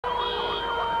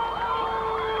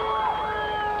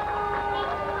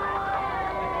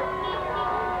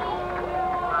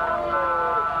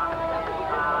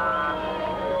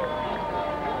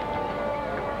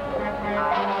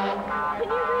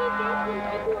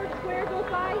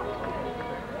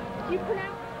you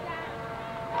pronounce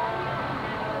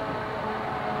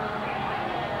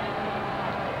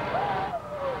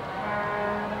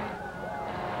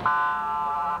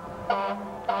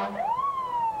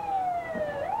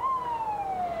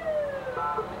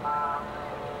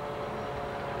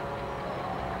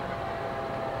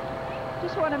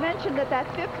Just want to mention that that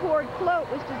Fifth Ward float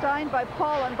was designed by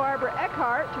Paul and Barbara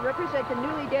Eckhart to represent the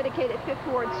newly dedicated Fifth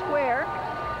Ward Square.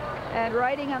 And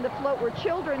riding on the float were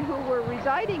children who were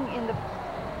residing in the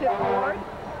Fifth Ward,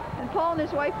 and Paul and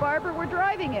his wife Barbara were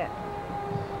driving it.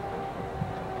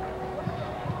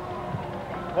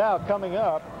 Now coming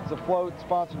up is a float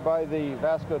sponsored by the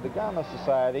Vasco da Gama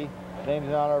Society, named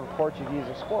in honor of Portuguese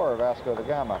explorer Vasco da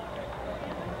Gama.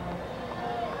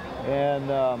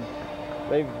 And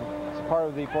it's part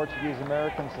of the Portuguese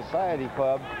American Society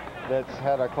Club that's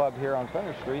had a club here on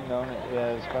Fenner Street known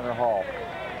as Fenner Hall.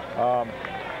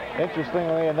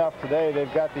 Interestingly enough, today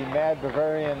they've got the Mad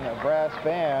Bavarian Brass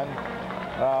Band,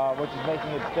 which is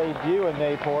making its debut in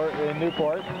Newport.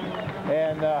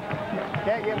 And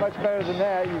can't get much better than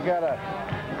that. You've got a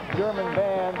German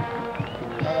band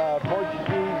and a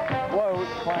Portuguese float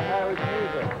playing Irish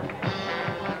music.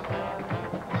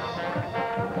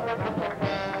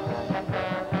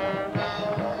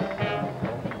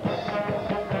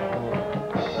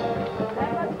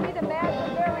 That must be the Mad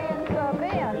Bavarians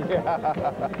band. Yeah.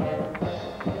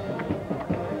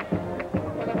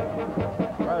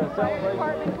 Right, Fire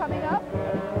department coming up.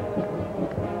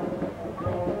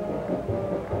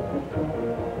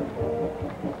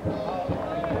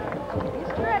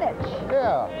 East Greenwich.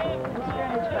 Yeah. East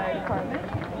Greenwich Fire Department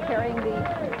carrying the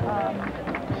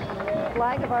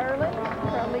flag of Ireland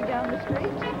proudly down the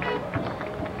street.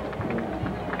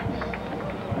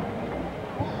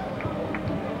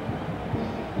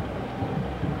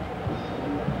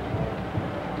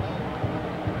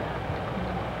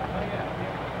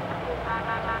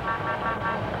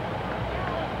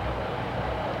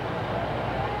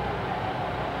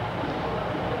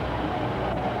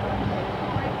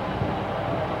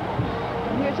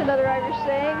 Another Irish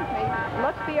saying, may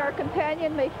luck be our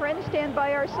companion, may friends stand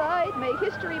by our side, may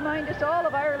history remind us all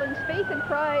of Ireland's faith and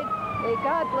pride, may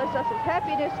God bless us with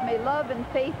happiness, may love and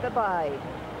faith abide.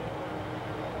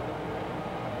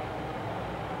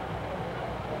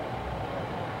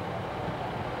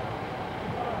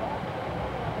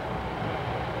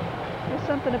 There's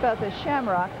something about the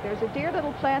shamrock. There's a dear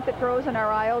little plant that grows in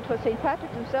our isle, 'twas St.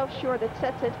 Patrick himself sure that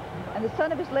sets it, and the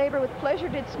son of his labor with pleasure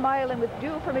did smile, and with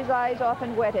dew from his eyes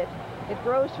often wet it. It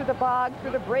grows through the bog,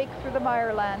 through the brake, through the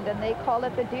mireland, and they call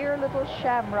it the dear little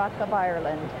shamrock of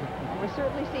Ireland. And we're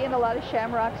certainly seeing a lot of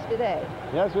shamrocks today.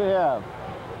 Yes, we have.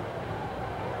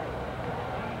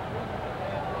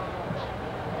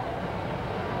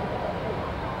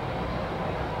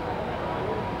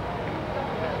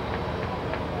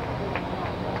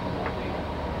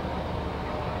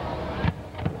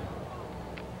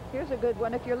 Here's a good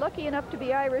one. If you're lucky enough to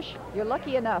be Irish, you're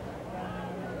lucky enough.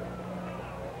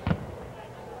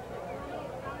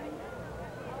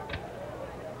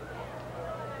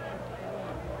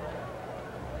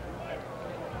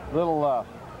 Little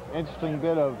interesting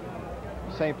bit of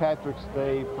St. Patrick's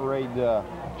Day parade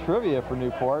trivia for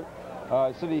Newport.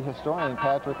 City historian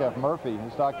Patrick F. Murphy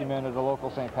has documented a local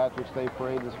St. Patrick's Day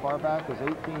parade as far back as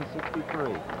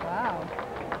 1863. Wow.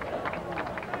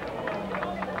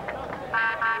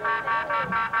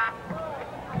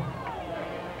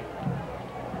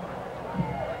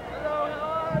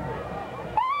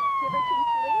 Tiverton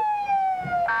Police.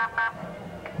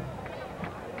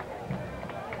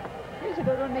 Here's a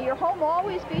good one. May your home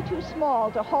always be too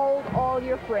small to hold all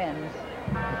your friends.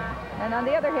 And on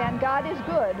the other hand, God is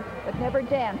good, but never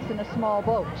dance in a small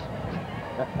boat.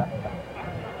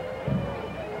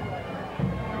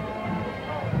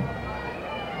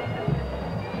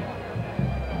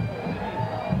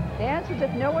 Dance as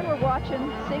if no one were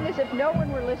watching, sing as if no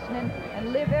one were listening,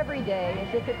 and live every day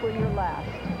as if it were your last.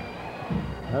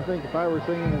 I think if I were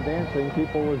singing and dancing,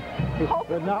 people would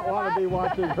not want to be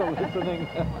watching or listening.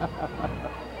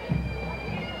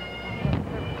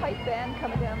 Pipe band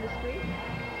coming down the street.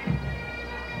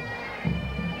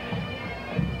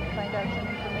 Find out some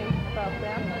information about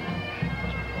them.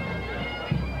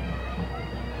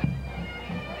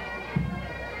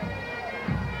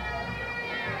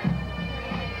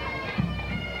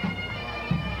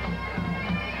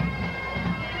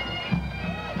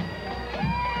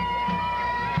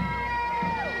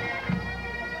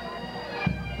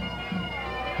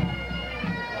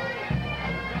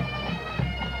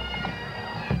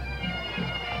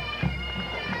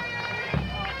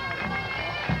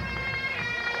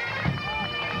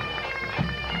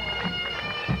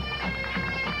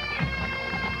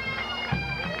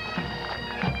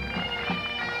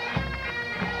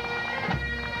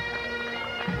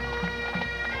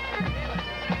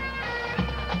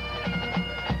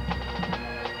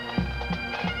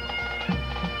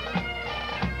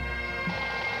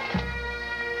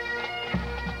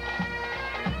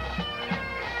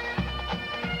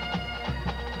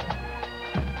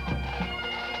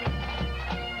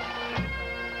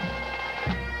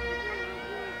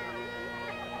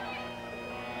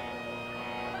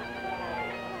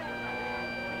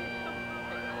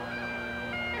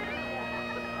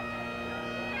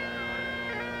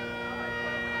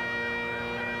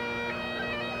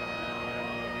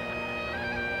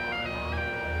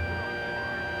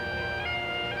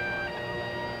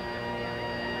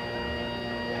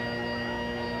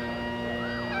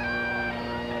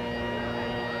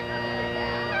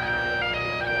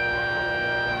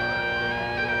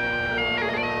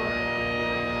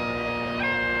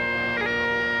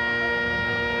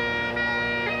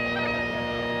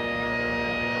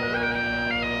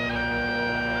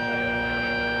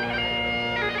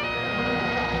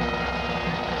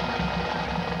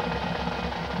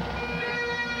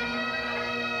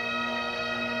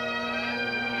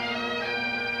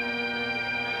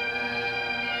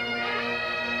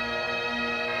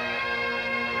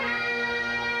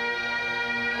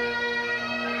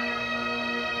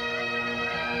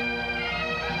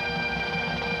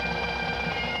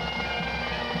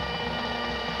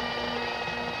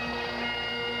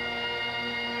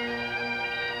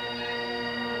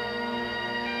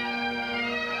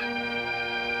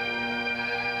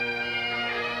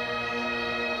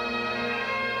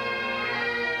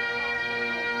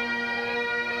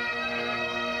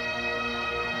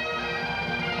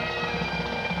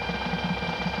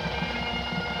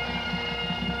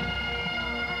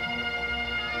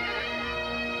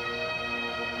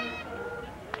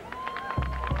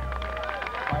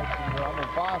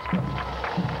 Nebraska.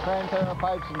 Cran-Tara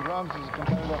Pipes and Drums is a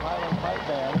competitive Highland pipe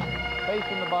band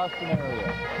based in the Boston area.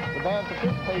 The band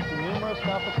participates in numerous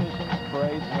competitions,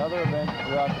 parades, and other events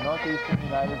throughout the northeastern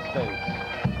United States.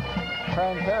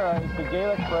 Cran-Tara is the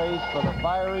Gaelic phrase for the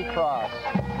fiery cross,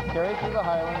 carried through the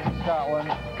Highlands of Scotland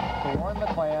to warn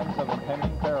the clans of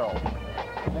impending peril.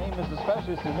 The name is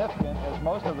especially significant as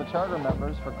most of the charter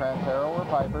members for Cran-Tara were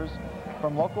pipers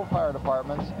from local fire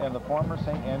departments and the former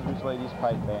St. Andrews Ladies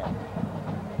Pipe Band.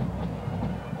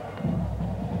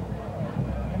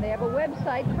 And they have a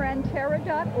website,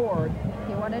 crantara.org, if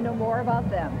you want to know more about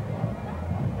them.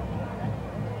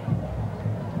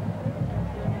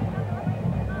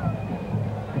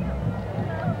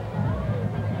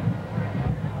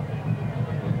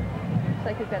 Looks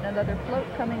like we've got another float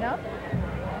coming up.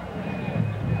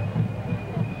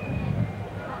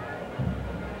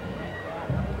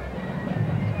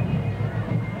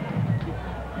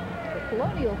 The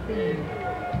colonial theme.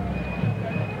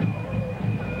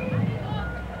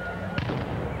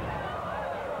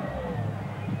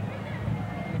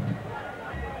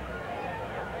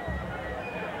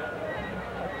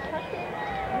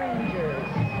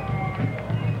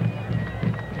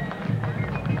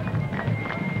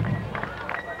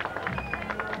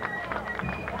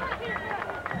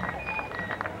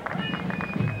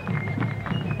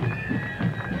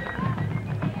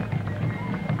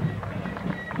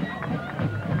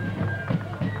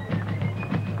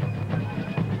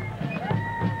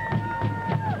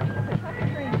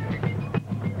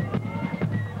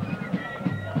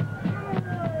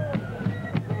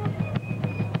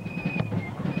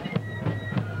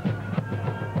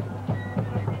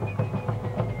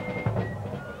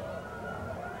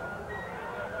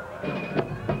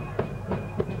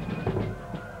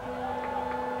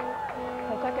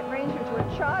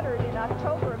 Chartered in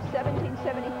October of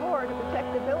 1774 to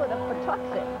protect the village of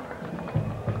Patuxent.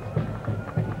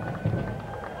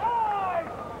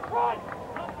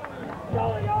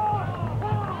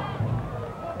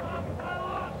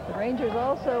 The Rangers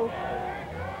also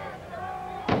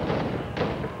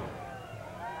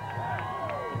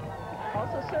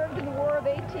served in the War of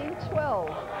 1812.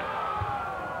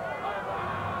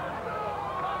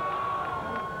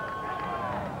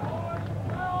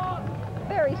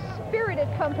 Very spirited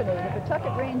company, the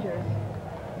Pawtucket Rangers.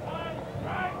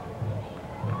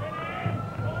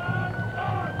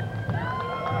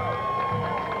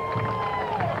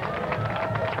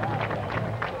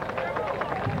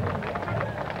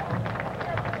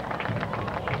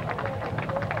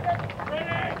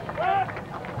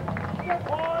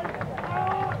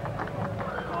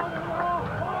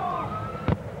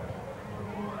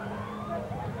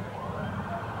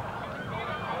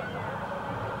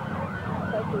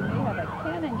 We may have a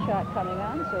cannon shot coming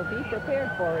on, so be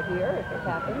prepared for it here if it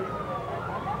happens.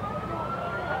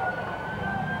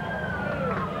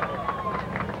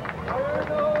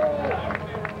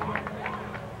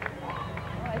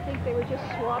 Well, I think they were just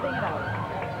swabbing it out.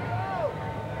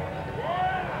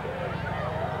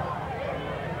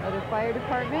 Another fire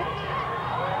department.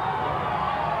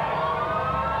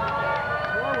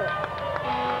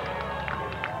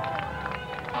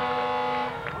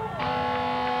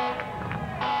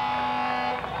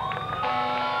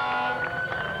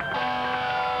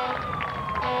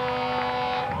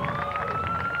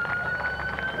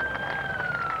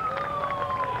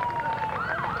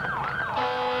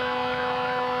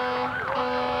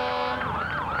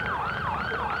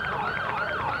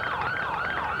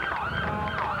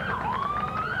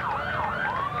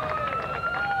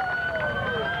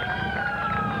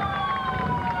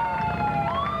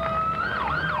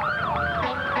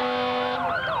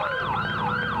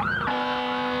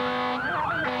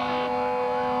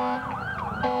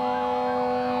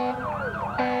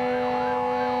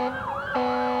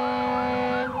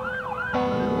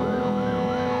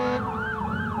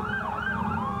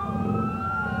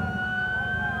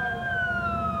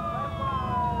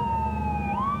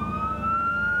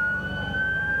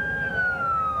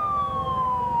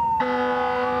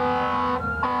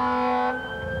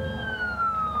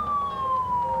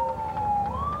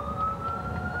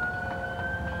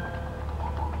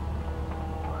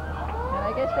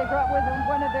 I guess they brought with them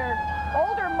one of their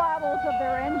older models of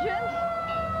their engines.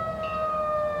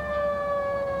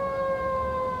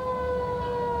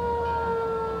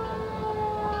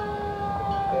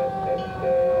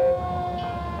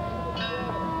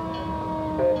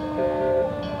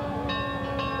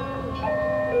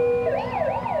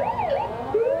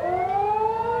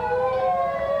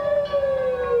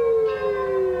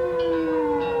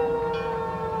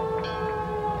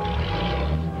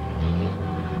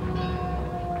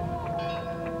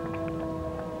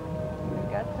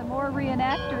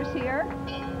 actors here.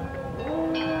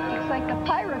 Looks like the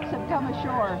pirates have come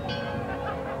ashore.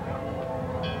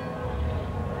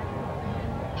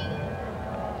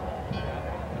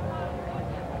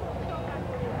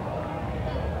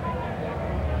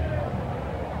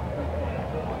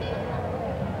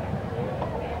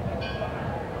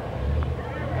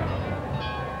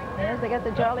 They got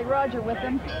the Jolly Roger with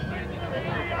them.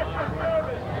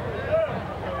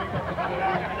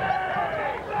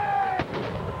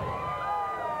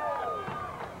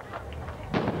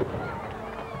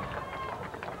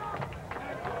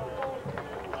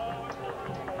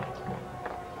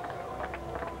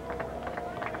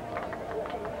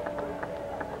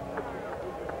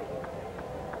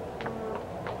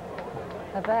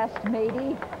 Avast,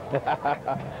 matey.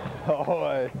 Oh,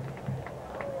 boy.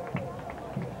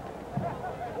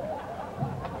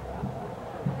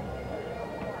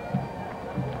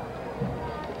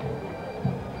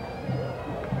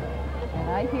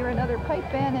 I hear another pipe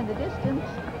band in the distance.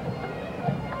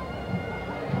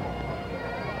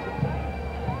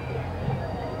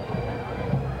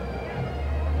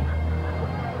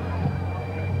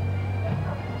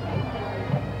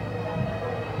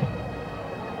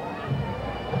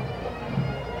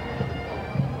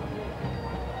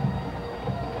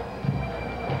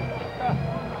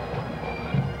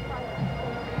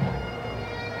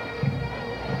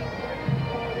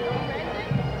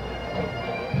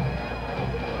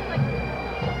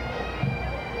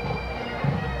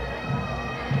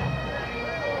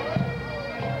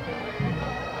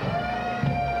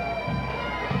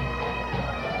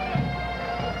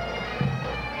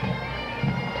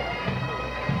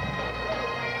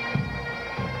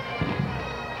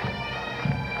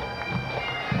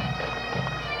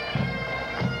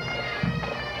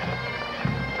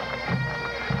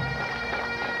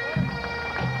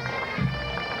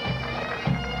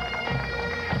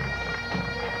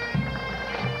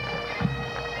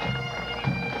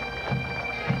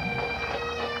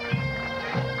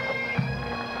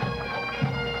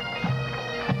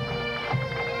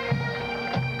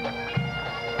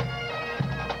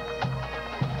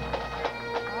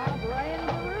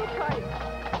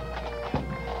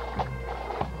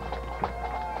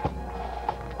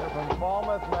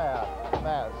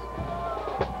 Mass.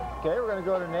 Okay, we're going to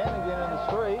go to Nan again in the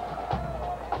street.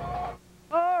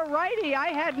 All righty, I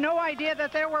had no idea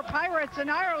that there were pirates in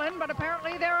Ireland, but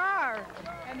apparently there are.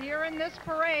 And here in this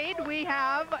parade, we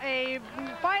have a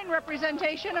fine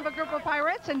representation of a group of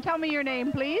pirates. And tell me your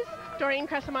name, please. Doreen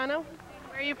Cresamano.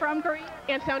 Where are you from, Doreen?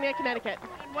 Ansonia, Connecticut.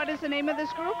 And what is the name of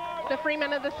this group? The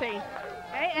Freemen of the Sea.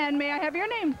 Okay, and may I have your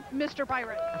name, Mr.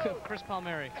 Pirate? Chris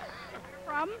Palmieri.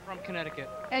 From? From Connecticut.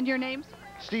 And your names?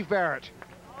 Steve Barrett.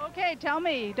 Okay, tell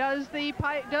me, does the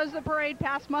parade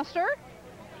pass muster?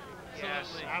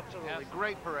 Yes, absolutely.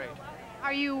 Great parade.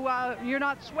 Are you, you're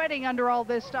not sweating under all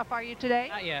this stuff, are you, today?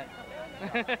 Not yet.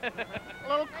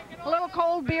 A little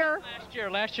cold beer.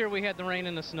 Last year we had the rain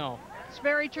and the snow. It's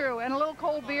very true, and a little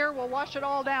cold beer will wash it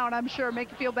all down, I'm sure,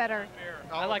 make you feel better.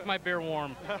 I like my beer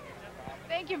warm.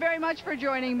 Thank you very much for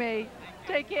joining me.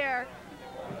 Take care.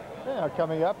 Yeah,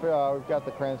 coming up, we've got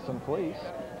the Cranston Police.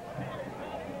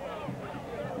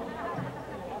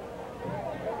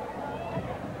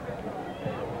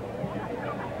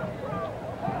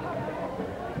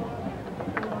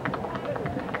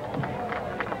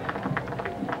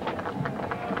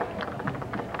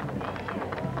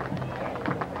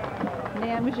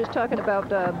 Nan was just talking about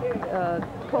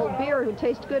cold beer. It would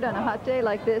taste good on a hot day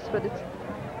like this, but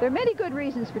there are many good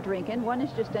reasons for drinking. One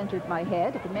has just entered my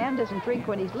head. If a man doesn't drink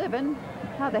when he's living,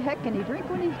 how the heck can he drink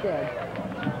when he's dead?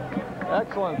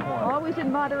 Excellent point. Always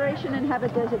in moderation and have a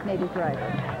designated driver.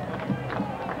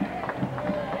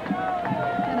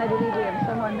 And I believe we have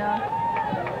someone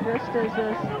dressed as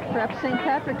perhaps St.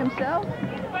 Patrick himself.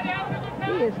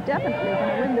 He is definitely going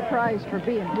to win the prize for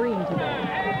being green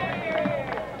today.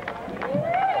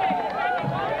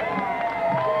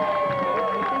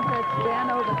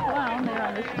 Dano the Clown there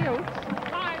on the stilts.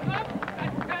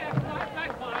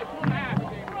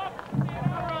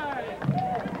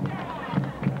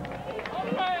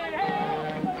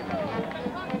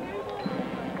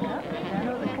 Yep,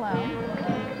 Dano the Clown.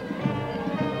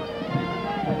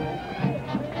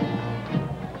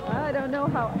 Well, I don't know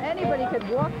how anybody could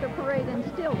walk the parade in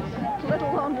stilts, let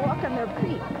alone walk on their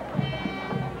feet.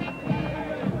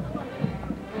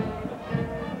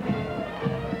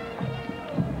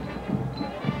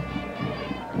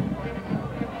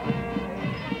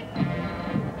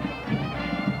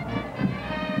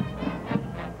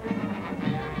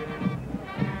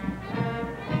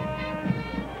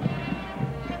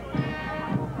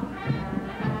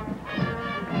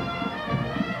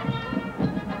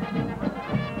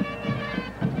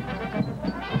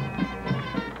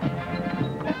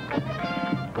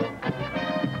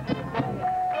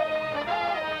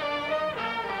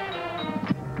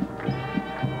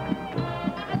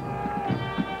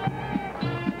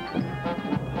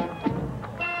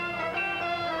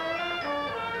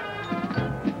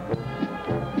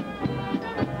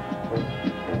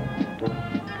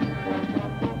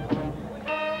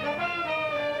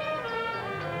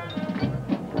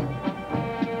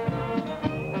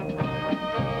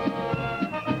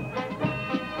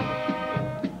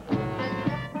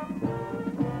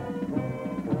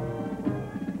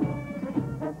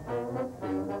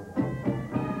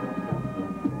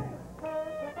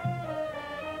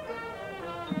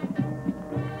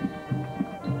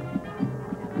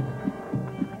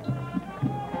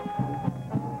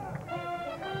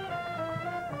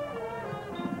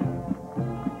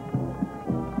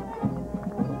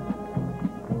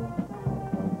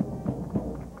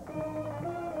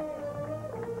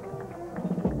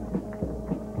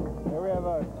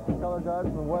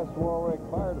 guard from West Warwick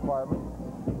Fire Department.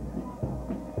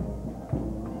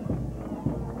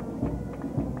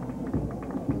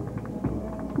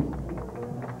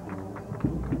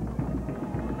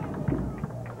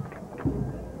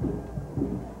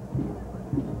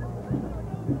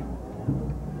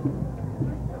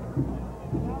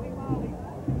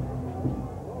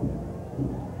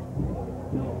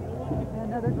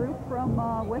 Another group from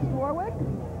West Warwick,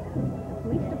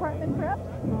 police department perhaps.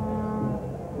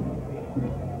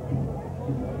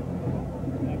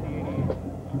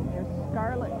 Their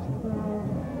scarlet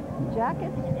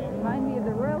jackets remind me of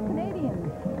the Royal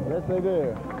Canadians. Yes, they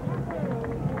do.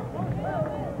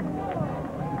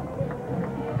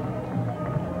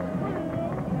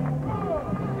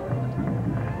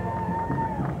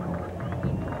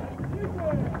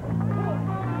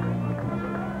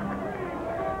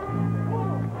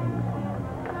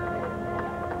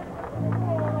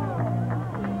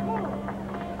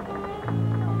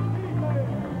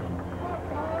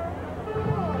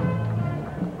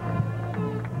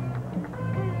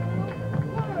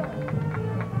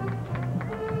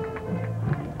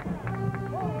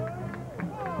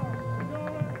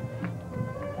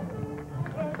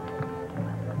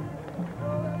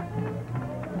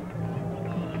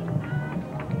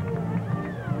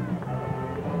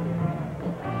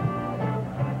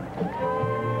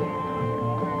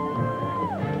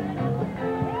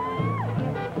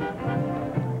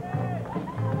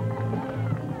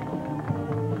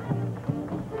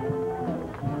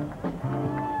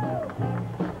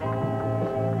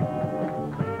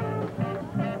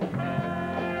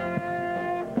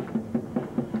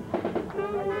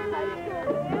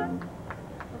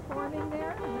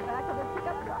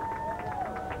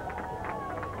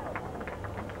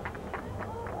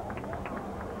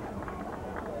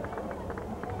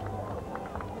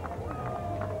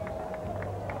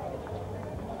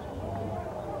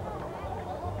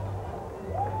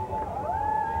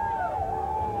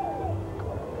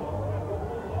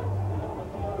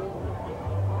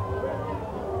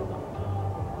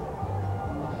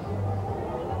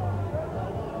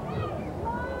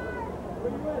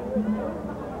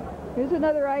 Here's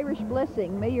another Irish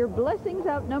blessing. May your blessings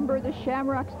outnumber the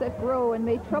shamrocks that grow, and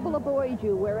may trouble avoid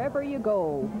you wherever you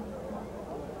go.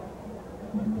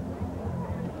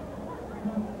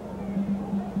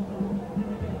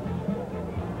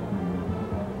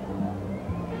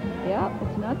 Yep,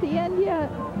 it's not the end yet.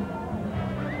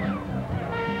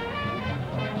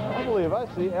 I believe I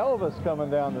see Elvis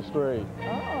coming down the street.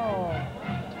 Oh,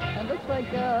 that looks like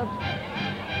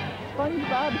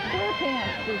SpongeBob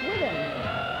SquarePants is with him.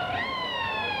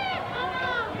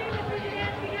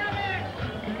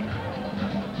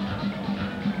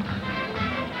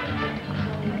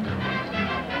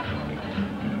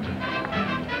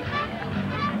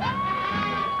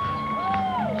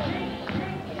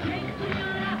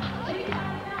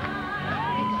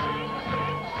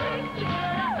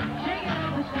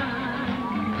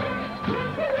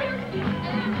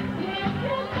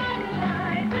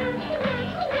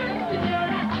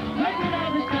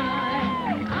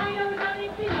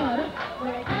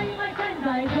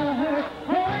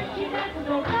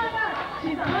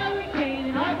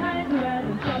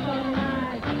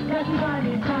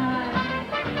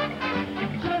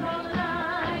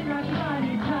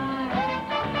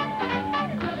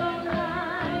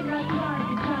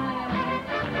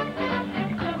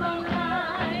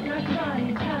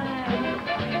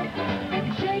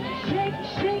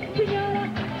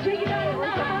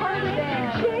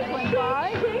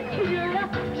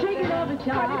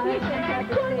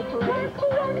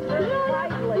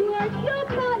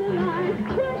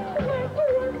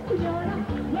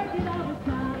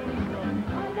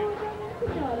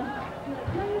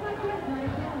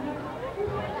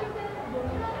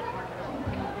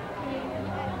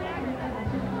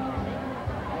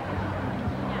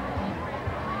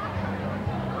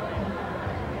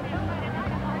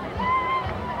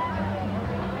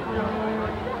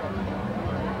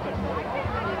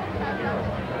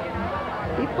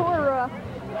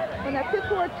 When that Fifth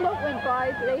Ward float went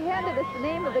by, they handed us the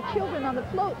name of the children on the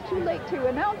float. Too late to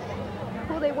announce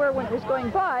who they were when it was going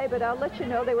by, but I'll let you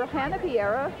know they were Hannah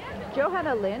Vieira,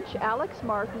 Johanna Lynch, Alex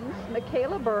Martins,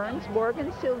 Michaela Burns,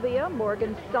 Morgan Sylvia,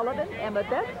 Morgan Sullivan, Emma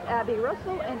Betts, Abby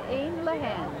Russell, and Ain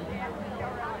Lahan.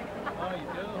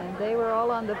 And they were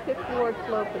all on the Fifth Ward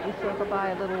float that we saw go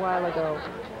by a little while ago.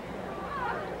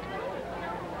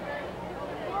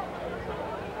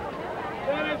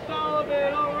 Dennis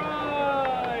Sullivan, all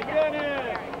right,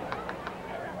 Dennis.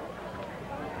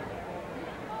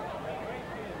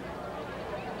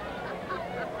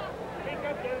 Speak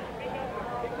up, Dennis. Speak up.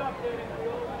 Speak up, Dennis.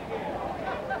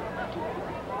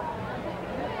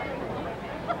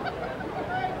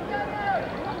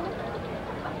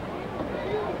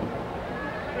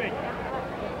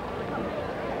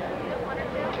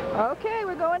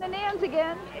 friends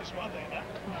again?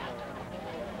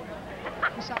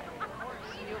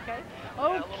 You okay?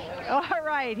 Okay. All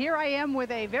right. Here I am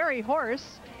with a very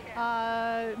hoarse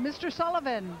Mr.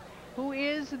 Sullivan, who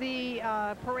is the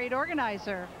parade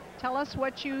organizer. Tell us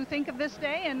what you think of this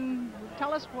day and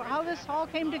tell us how this all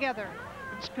came together.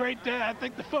 It's a great day. I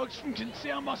think the folks from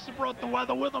Kinsale must have brought the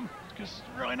weather with them because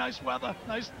it's really nice weather,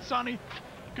 nice and sunny,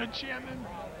 good chairman.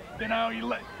 You know,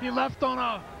 he left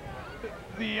on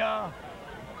the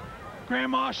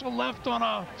Grand Marshal left on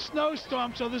a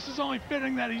snowstorm, so this is only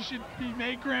fitting that he should be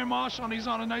made Grand Marshal, and he's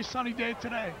on a nice sunny day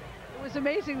today. It was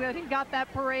amazing that he got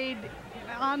that parade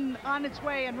on its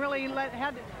way and really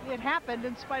had it happened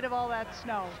in spite of all that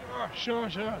snow. Sure.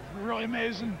 Really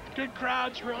amazing. Good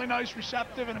crowds, really nice,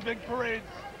 receptive, and a big parade.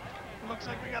 It looks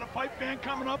like we got a pipe band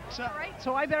coming up. So. All right,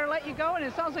 so I better let you go, and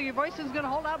it sounds like your voice isn't going to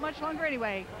hold out much longer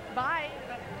anyway. Bye.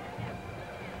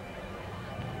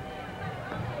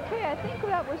 Okay, I think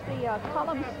that was the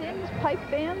Column Sims Pipe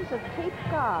Bands of Cape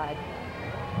Cod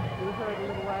we heard a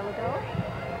little while ago.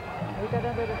 We've got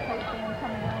another pipe band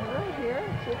coming down the road here.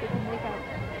 Let's see if we can make out.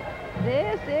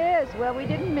 This is, well, we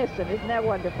didn't miss them. Isn't that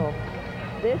wonderful?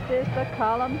 This is the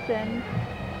Column Sims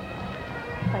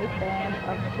Pipe Band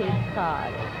of Cape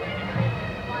Cod.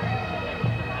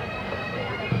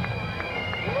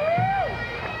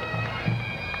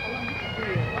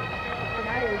 It's an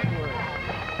Irish word.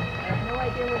 I have no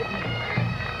idea what it means.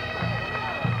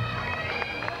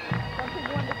 Something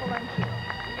wonderful, I'm sure.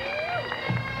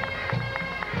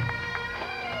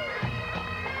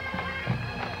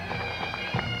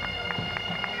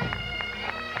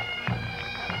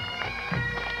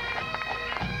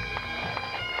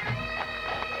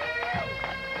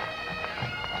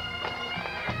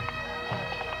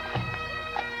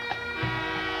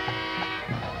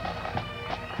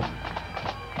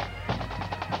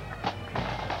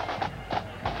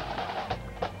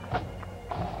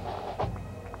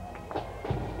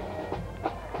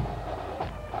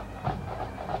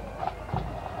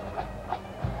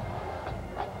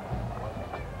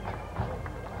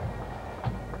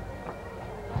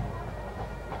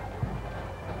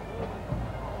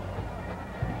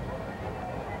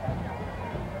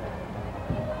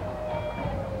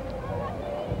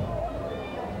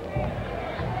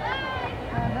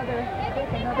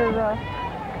 Another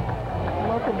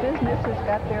local business has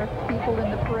got their people in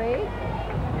the parade.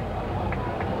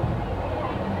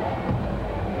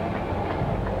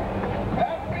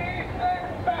 Happy St.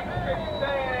 Patrick's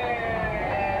Day!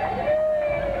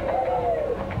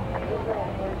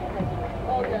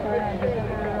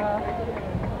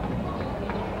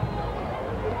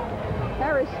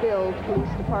 Harrisville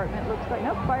Police Department looks like,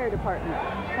 no, Fire Department.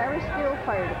 Harrisville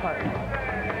Fire Department.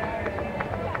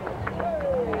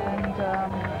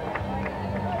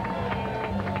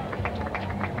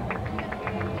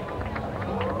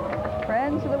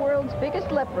 Friends of the world's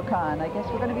biggest leprechaun. I guess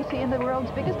we're going to be seeing the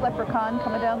world's biggest leprechaun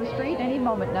coming down the street any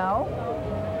moment now.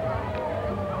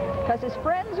 Because his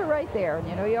friends are right there. And,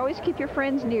 you know, you always keep your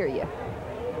friends near you.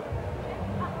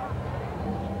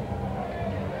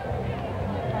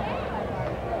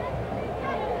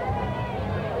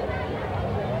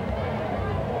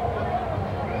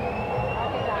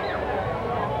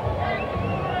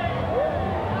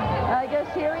 I guess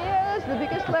here he is, the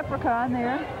biggest leprechaun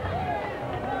there.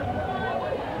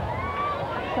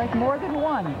 It's like more than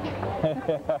one.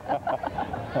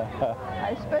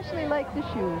 I especially like the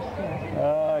shoes. Yes.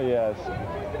 Oh, yes.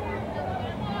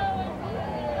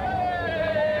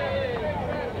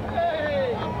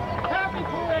 Happy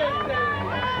Parade Day!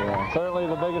 Yeah, certainly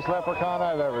the biggest leprechaun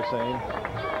I've ever seen.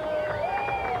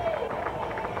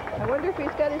 I wonder if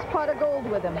he's got his pot of gold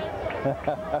with him.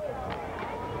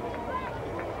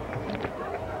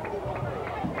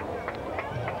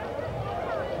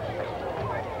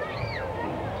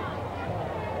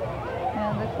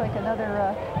 And looks like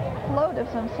another float of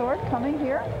some sort coming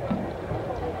here.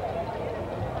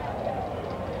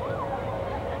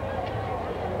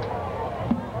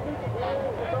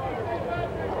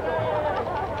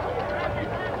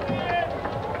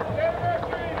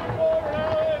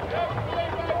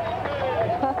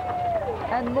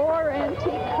 And more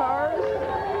antique cars.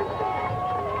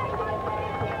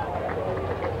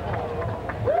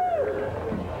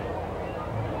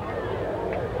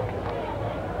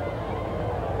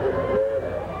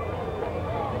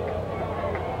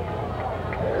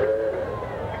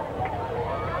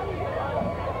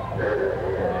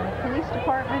 Police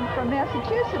department from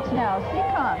Massachusetts now,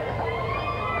 Seekonk.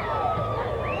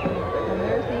 And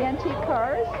there's the antique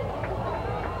cars.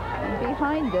 And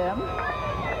behind them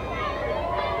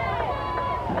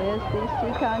is the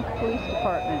Seekonk Police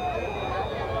Department.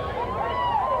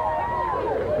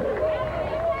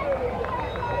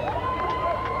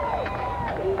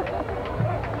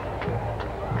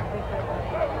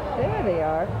 they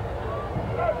are.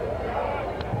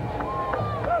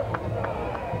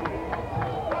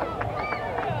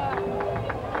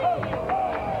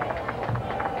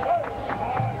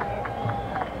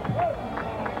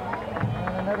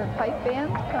 And another pipe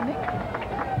band coming.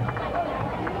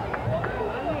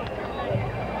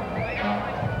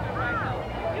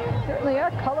 Certainly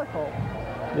are colorful.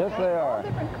 Yes, they All are.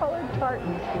 different colored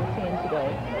tartans we're seeing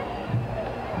today.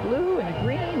 Blue and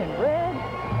green and red.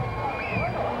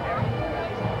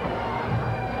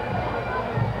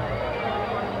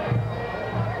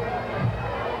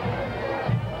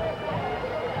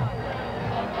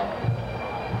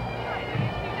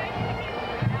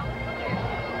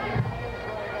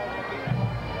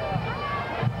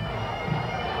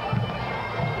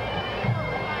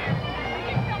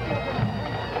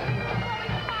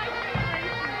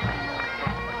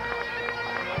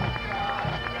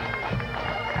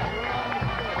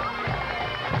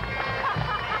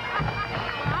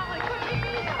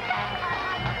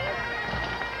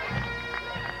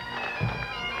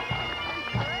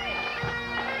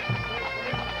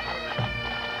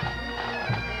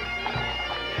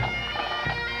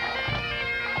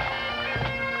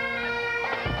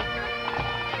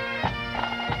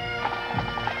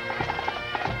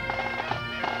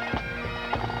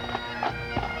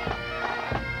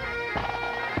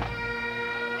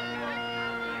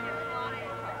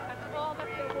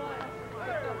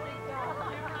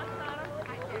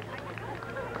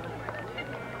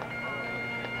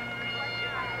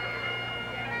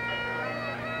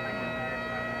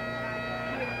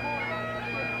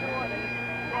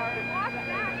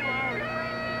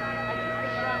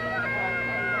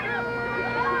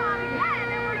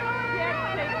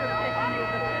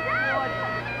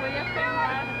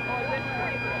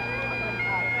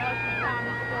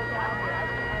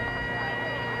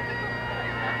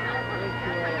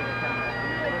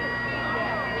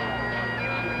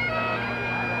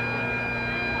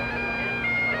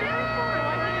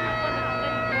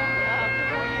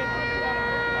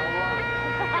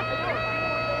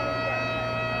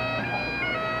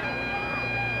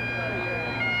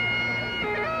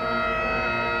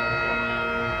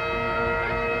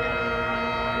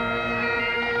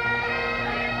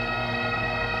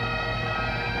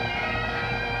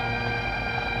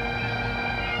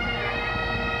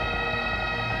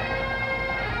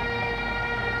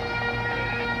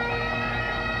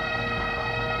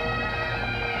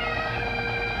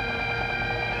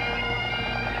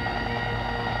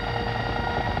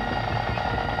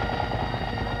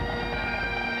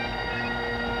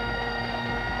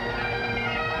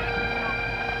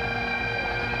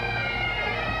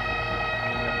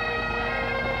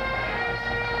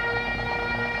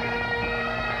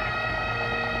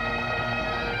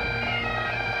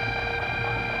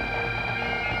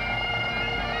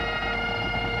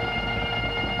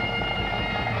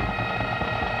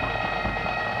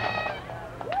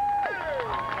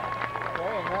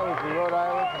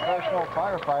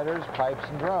 Firefighters, pipes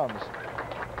and drums.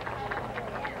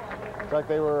 Looks like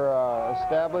they were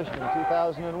established in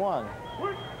 2001.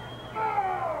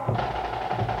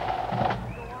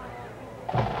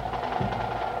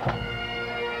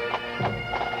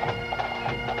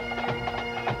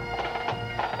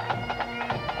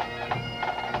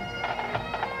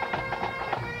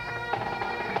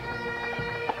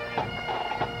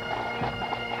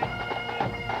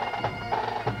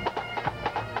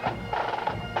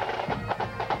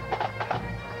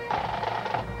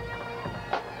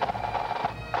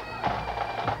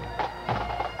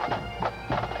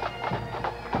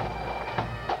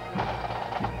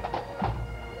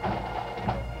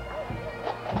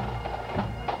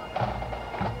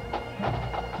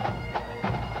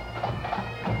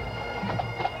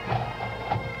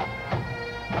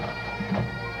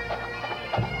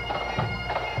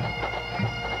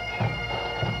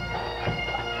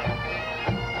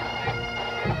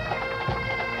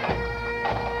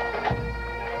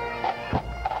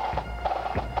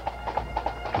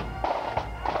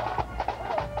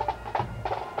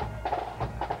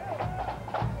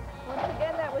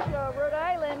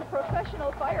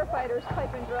 Professional Firefighters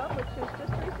Pipe and Drum, which has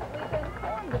just recently been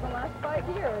formed in the last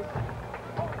 5 years.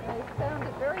 They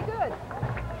sounded very good.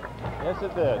 Yes,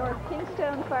 it did. North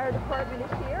Kingstown Fire Department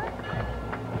is here.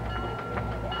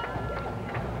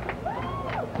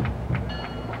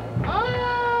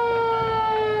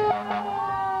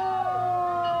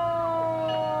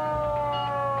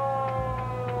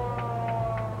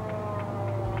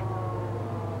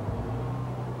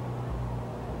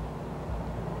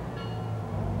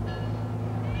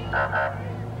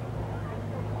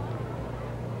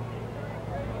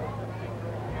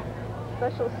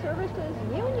 Special Services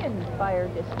Union Fire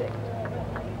District.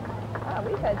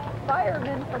 We've had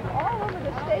firemen from all over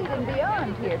the state and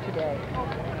beyond here today.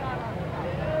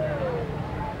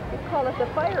 We call it the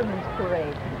Firemen's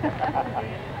Parade.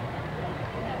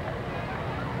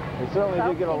 We certainly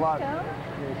do get a lot. Kingstown?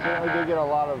 We certainly do get a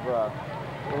lot of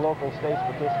the local states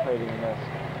participating in this.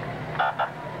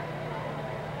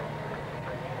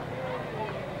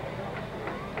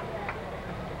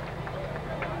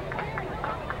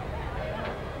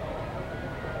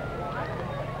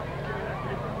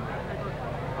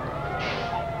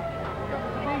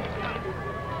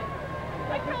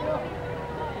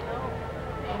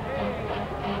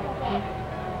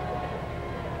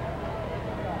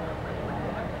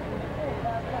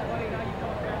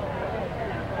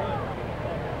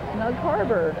 Snug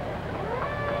Harbor.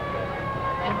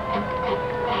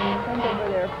 Friends over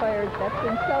there fired. That's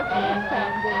in South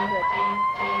Kingstown District.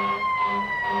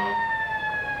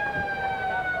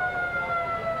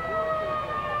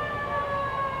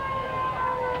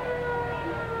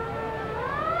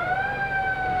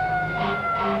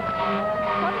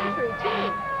 Coventry, too.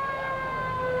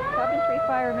 Coventry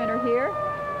firemen are here.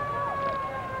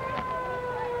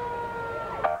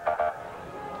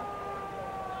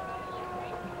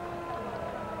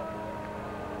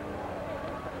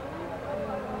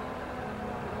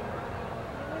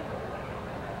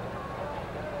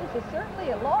 This is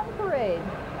certainly a long parade.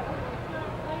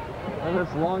 And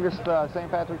it's the longest St.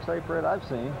 Patrick's Day parade I've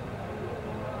seen.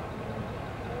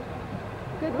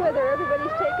 Good weather,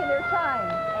 everybody's taking their time.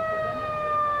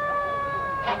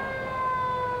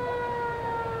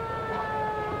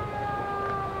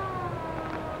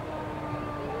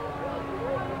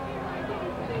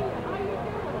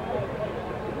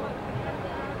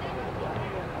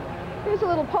 Here's a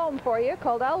little poem for you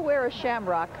called I'll Wear a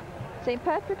Shamrock. St.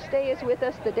 Patrick's Day is with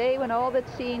us, the day when all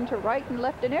that's seen to right and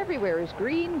left and everywhere is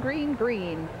green, green,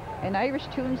 green. And Irish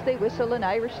tunes they whistle and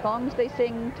Irish songs they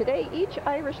sing. Today each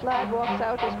Irish lad walks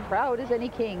out as proud as any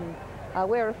king. I'll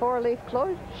wear a four-leaf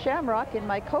shamrock in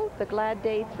my coat the glad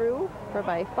day through, for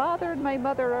my father and my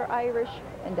mother are Irish,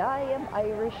 and I am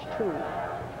Irish too.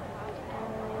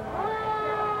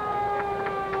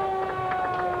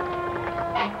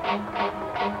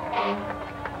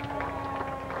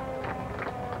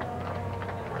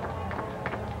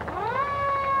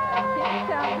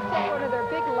 Kingstown to send one of their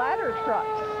big ladder trucks.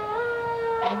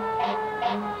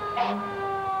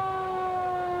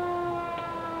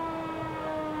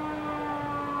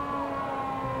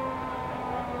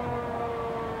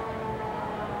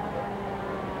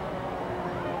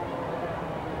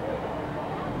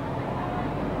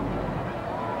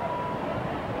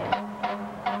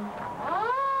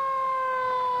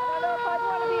 I don't know if I'd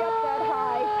want to be up that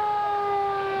high.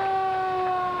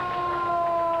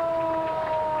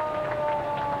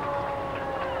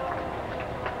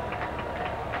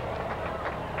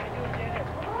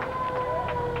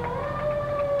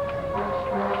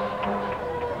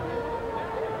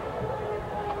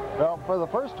 Well, for the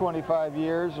first 25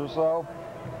 years or so,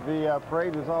 the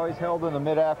parade was always held in the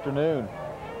mid-afternoon.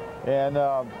 And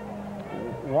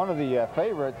one of the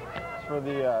favorites for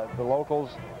the locals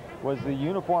was the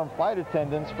uniformed flight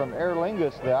attendants from Aer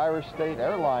Lingus, the Irish state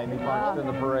airline, who marched in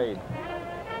the parade.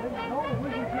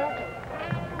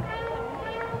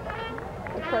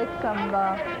 Looks like some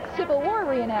Civil War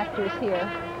reenactors here.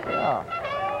 Yeah.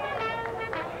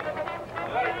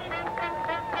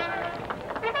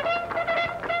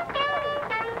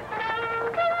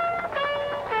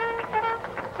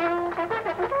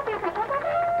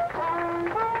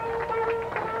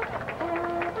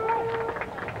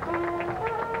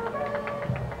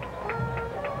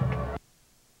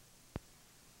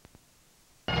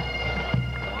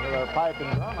 With our pipe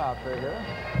and drum outfit here.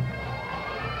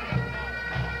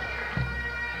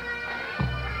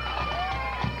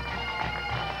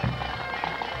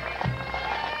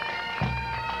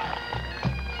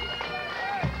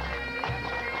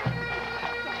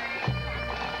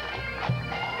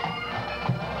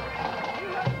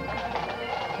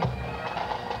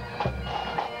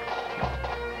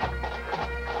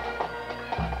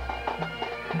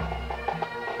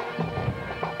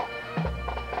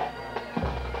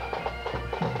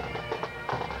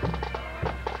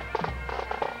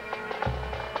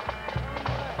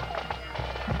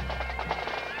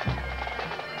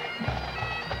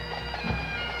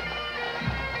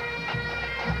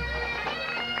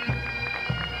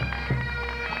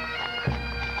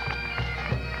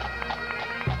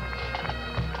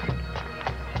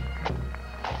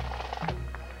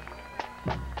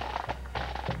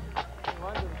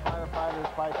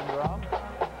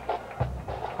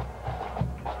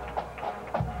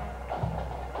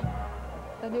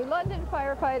 The New London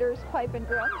Firefighters Pipe and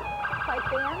Drum, Pipe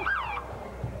Band.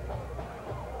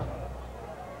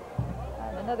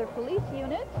 And another police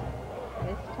unit,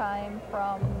 this time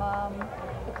from,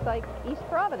 looks like East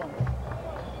Providence.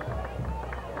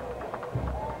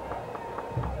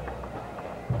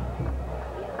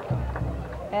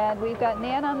 And we've got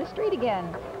Nan on the street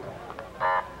again.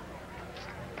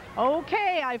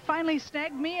 Okay, I finally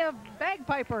snagged me a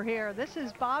bagpiper here. This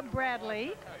is Bob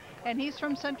Bradley, and he's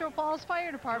from Central Falls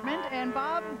Fire Department. And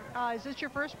Bob, is this your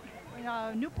first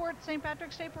Newport St.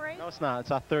 Patrick's Day Parade? No, it's not.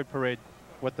 It's our third parade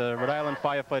with the Rhode Island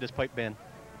Firefighters Pipe Band.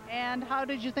 And how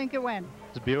did you think it went?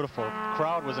 It was beautiful.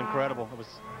 Crowd was incredible. It was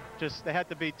just, they had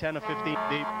to be 10 or 15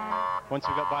 deep once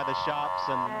we got by the shops,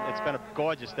 and it's been a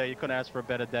gorgeous day. You couldn't ask for a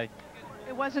better day.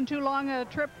 It wasn't too long a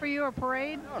trip for you, a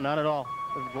parade? No, not at all.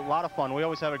 It was a lot of fun. We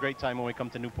always have a great time when we come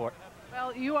to Newport.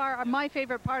 Well, you are my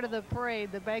favorite part of the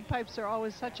parade. The bagpipes are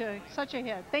always such a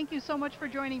hit. Thank you so much for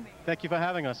joining me. Thank you for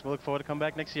having us. We look forward to come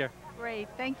back next year. Great.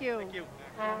 Thank you. Thank you.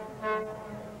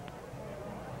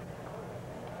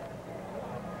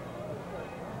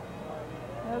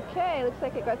 Okay, looks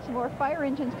like it got some more fire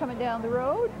engines coming down the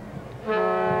road.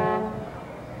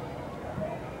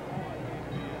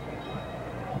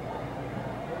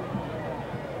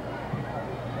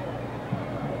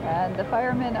 And the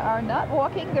firemen are not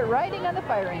walking, they're riding on the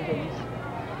fire engines.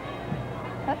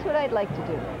 That's what I'd like to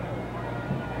do.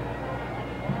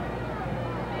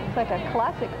 It's like a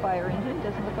classic fire engine,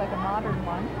 doesn't look like a modern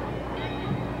one.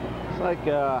 It's like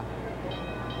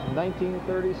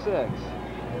 1936.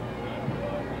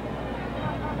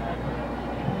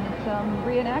 And some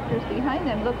reenactors behind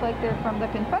them look like they're from the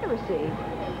Confederacy.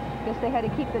 Guess they had to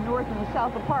keep the North and the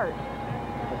South apart.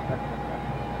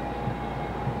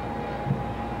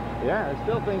 Yeah, I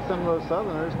still think some of those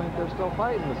Southerners think they're still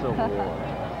fighting the Civil War.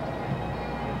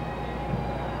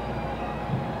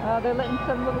 They're letting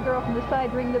some little girl from the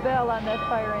side ring the bell on that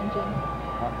fire engine.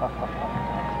 That's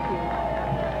cute.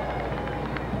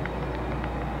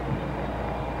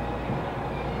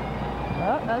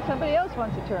 Oh, now somebody else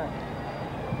wants a turn.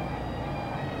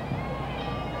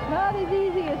 Not as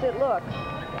easy as it looks.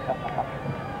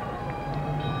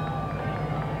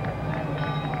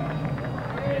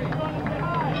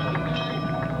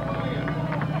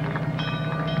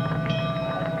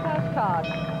 Cog,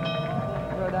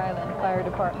 Rhode Island Fire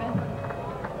Department.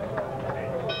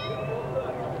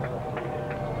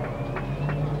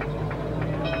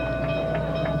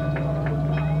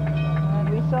 And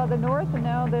we saw the north, and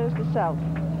now there's the south.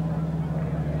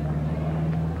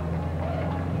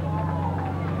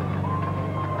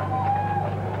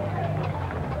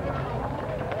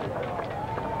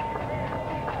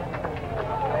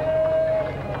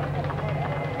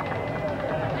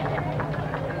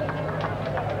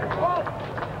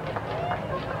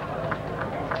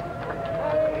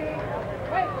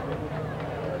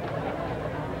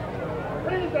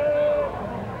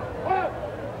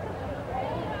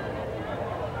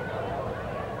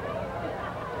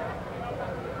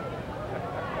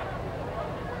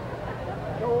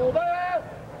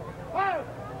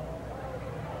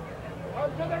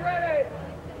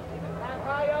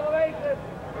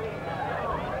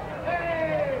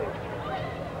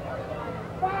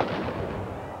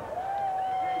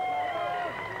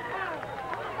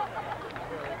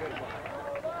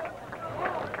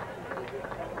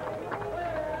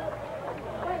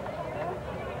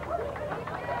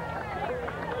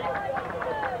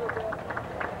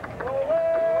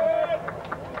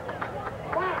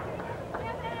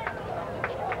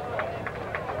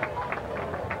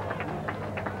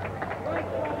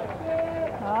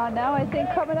 Now I think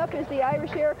coming up is the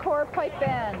Irish Air Corps Pipe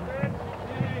Band.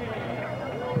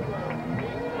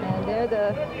 And they're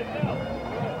the,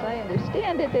 as I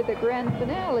understand it, they're the grand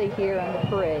finale here on the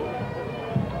parade.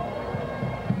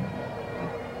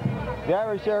 The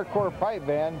Irish Air Corps Pipe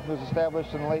Band was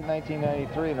established in late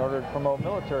 1993 in order to promote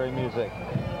military music,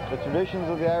 the traditions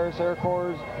of the Irish Air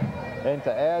Corps, and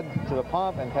to add to the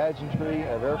pomp and pageantry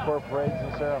of Air Corps parades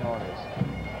and ceremonies.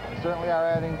 We certainly are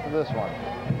adding to this one.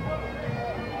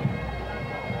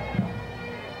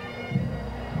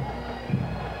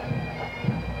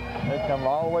 They come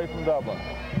all the way from Dublin.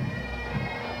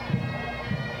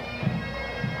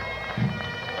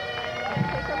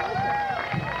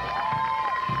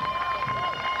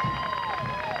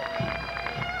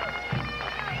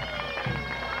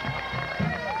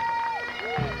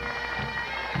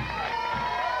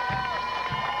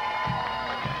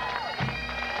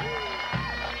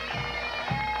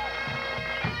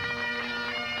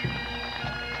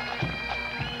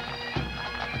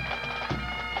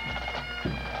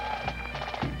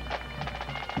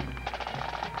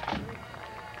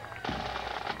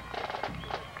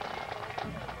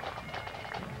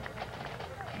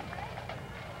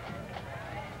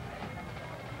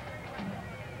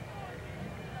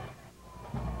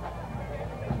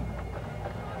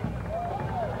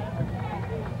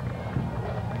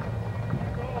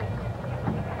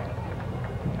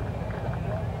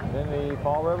 the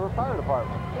Fall River Fire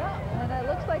Department. Yeah, and it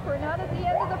looks like we're not at the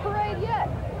end of the parade yet.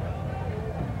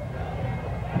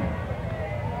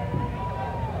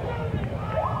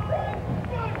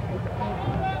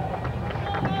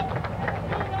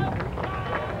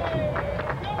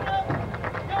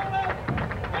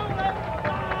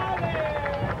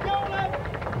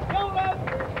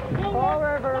 Fall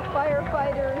River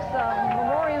Firefighters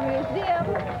Memorial Museum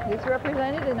is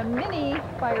represented in a mini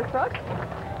fire truck.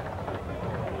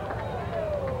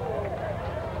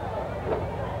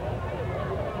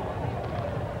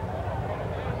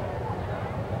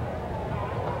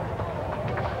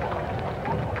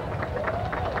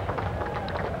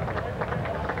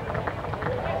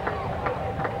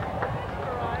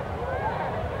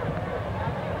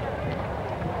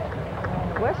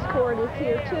 Westport is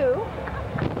here too.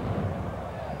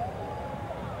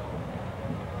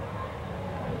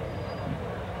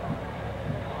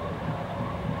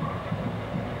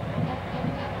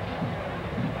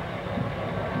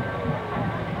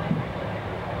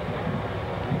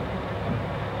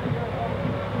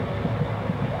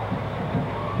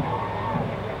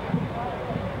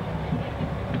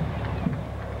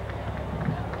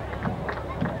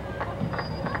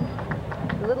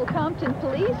 The Little Compton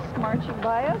Police marching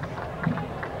by us.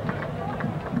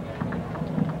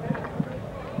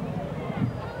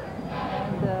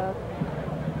 And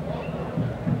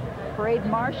parade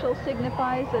marshal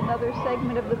signifies another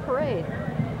segment of the parade.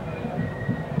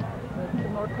 With the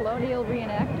more colonial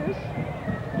reenactors.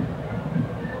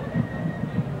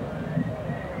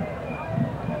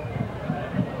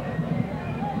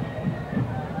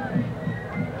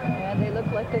 And they look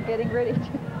like they're getting ready to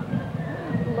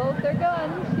load their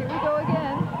guns. Here we go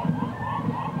again.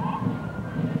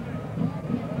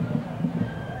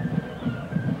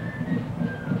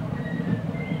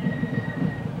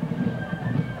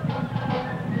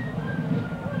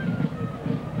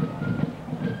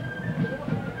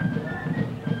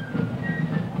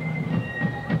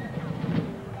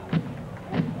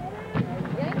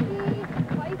 Yankee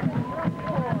Fife and Drum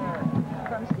Corps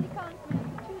from Seacon,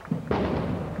 Massachusetts.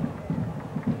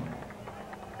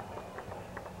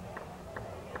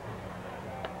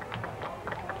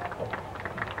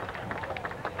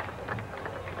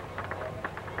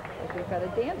 We've got a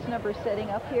dance number setting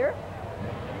up here.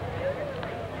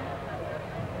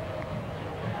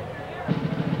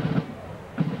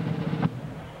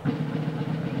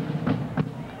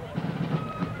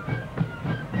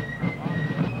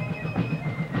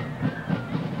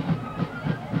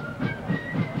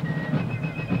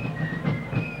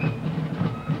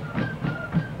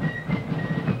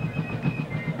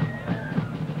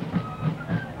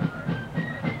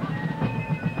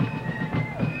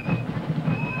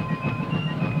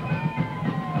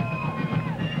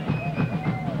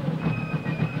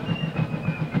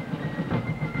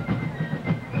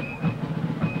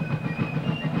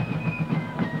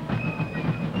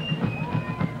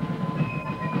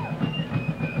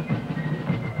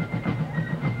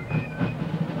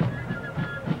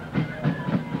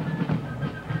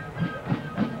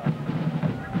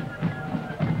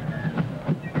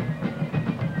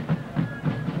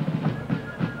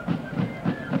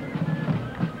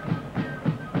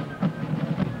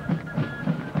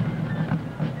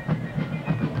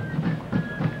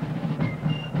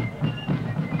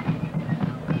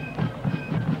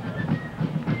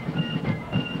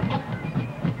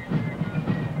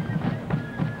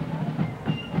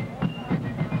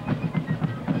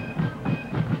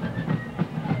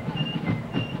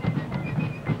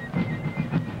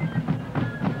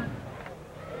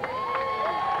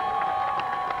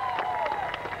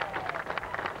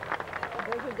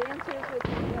 Dancers with the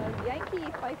Yankee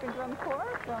Fife and Drum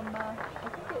Corps from, I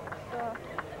think it's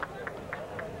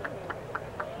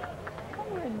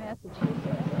somewhere in Massachusetts.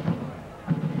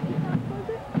 Was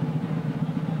it?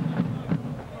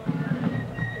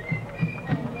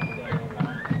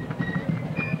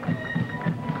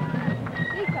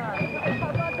 Seacon. How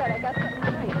about that? I got something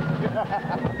right.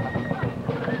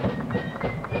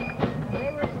 They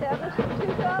were established in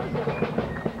 2000.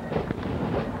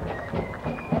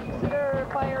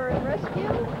 Fire and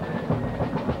Rescue.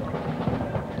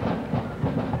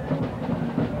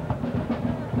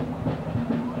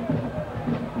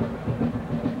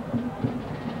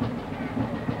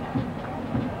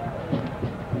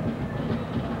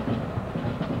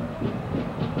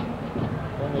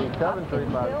 In the Coventry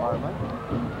Fire Department.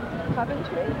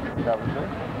 Coventry? Coventry.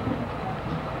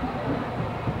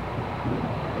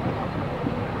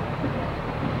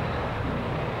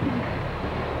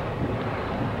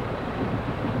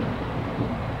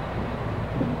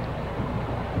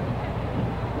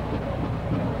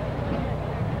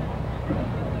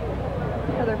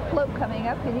 coming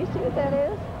up. Can you see what that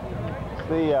is? It's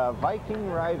the Viking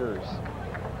Riders,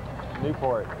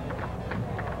 Newport.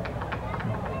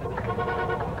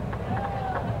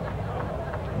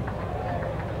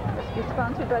 Must be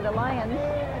sponsored by the Lions.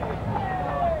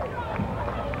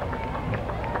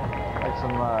 Like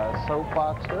some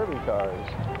soapbox derby cars.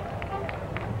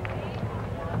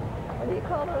 What do you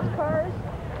call those cars?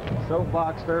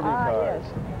 Soapbox derby cars.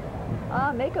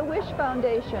 Yes. Make-A-Wish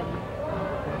Foundation.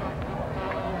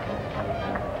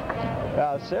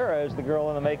 Sarah is the girl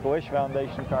in the Make-A-Wish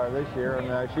Foundation car this year,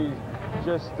 and she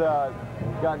just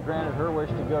got granted her wish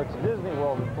to go to Disney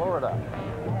World in Florida.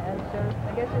 And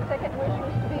I guess her second wish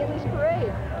was to be in this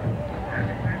parade.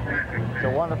 It's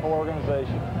a wonderful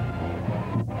organization.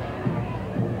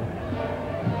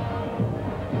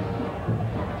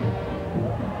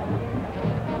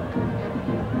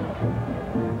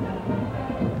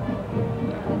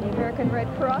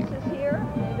 Red Cross is here.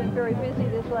 They've been very busy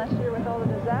this last year with all the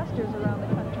disasters around the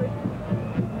country.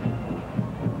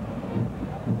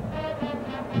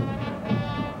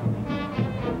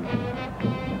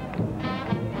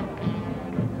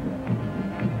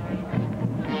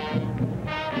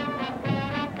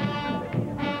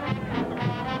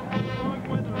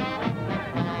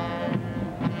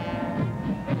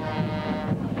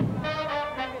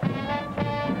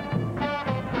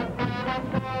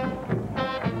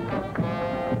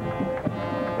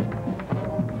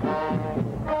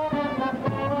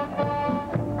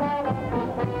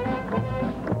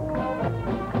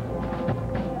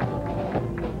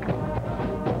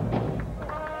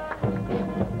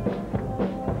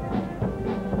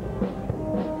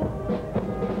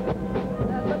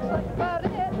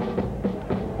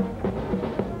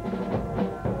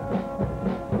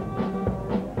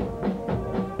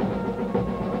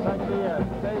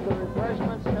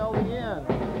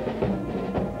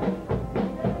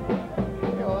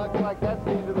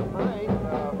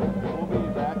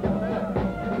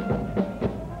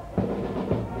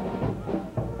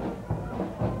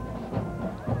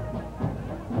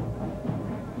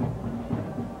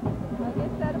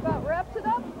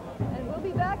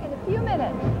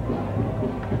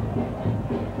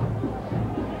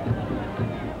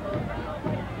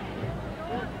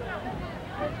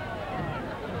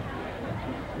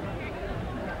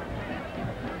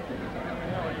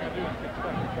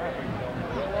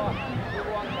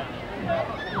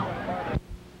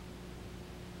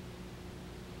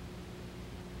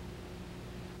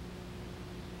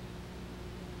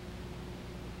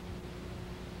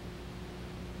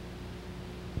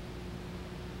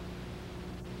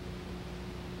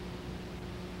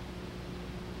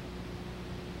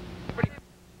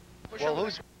 Well,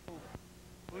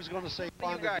 who's going to say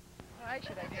fun? Why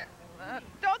should I get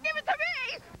don't give it to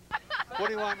me! What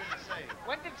do you want me to say?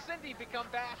 When did Cindy become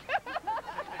back?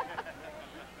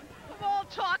 I'm all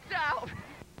talked out.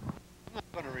 I'm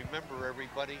not going to remember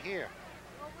everybody here.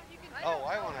 Oh,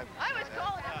 I want to. I was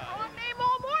calling his wrong name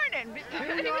all morning.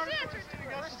 He was answering.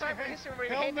 First time in history where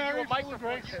he Hail handed you Mary, a full microphone.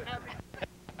 of grace.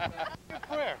 Say a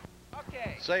prayer.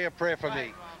 Okay. Say a prayer for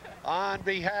me. On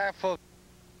behalf of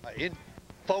In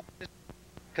Focus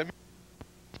community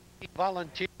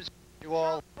volunteers, you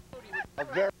all a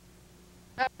very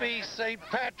happy St.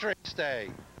 Patrick's Day.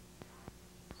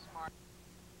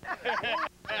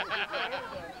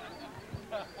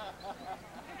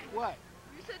 What?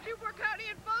 You said Newport County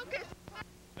in Focus.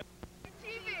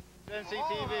 TV.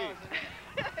 NCTV.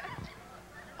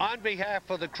 On behalf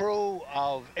of the crew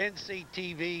of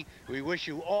NCTV, we wish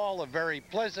you all a very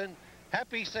pleasant,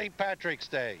 happy St. Patrick's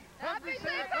Day. Happy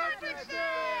St. Patrick's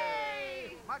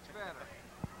Day! Much better.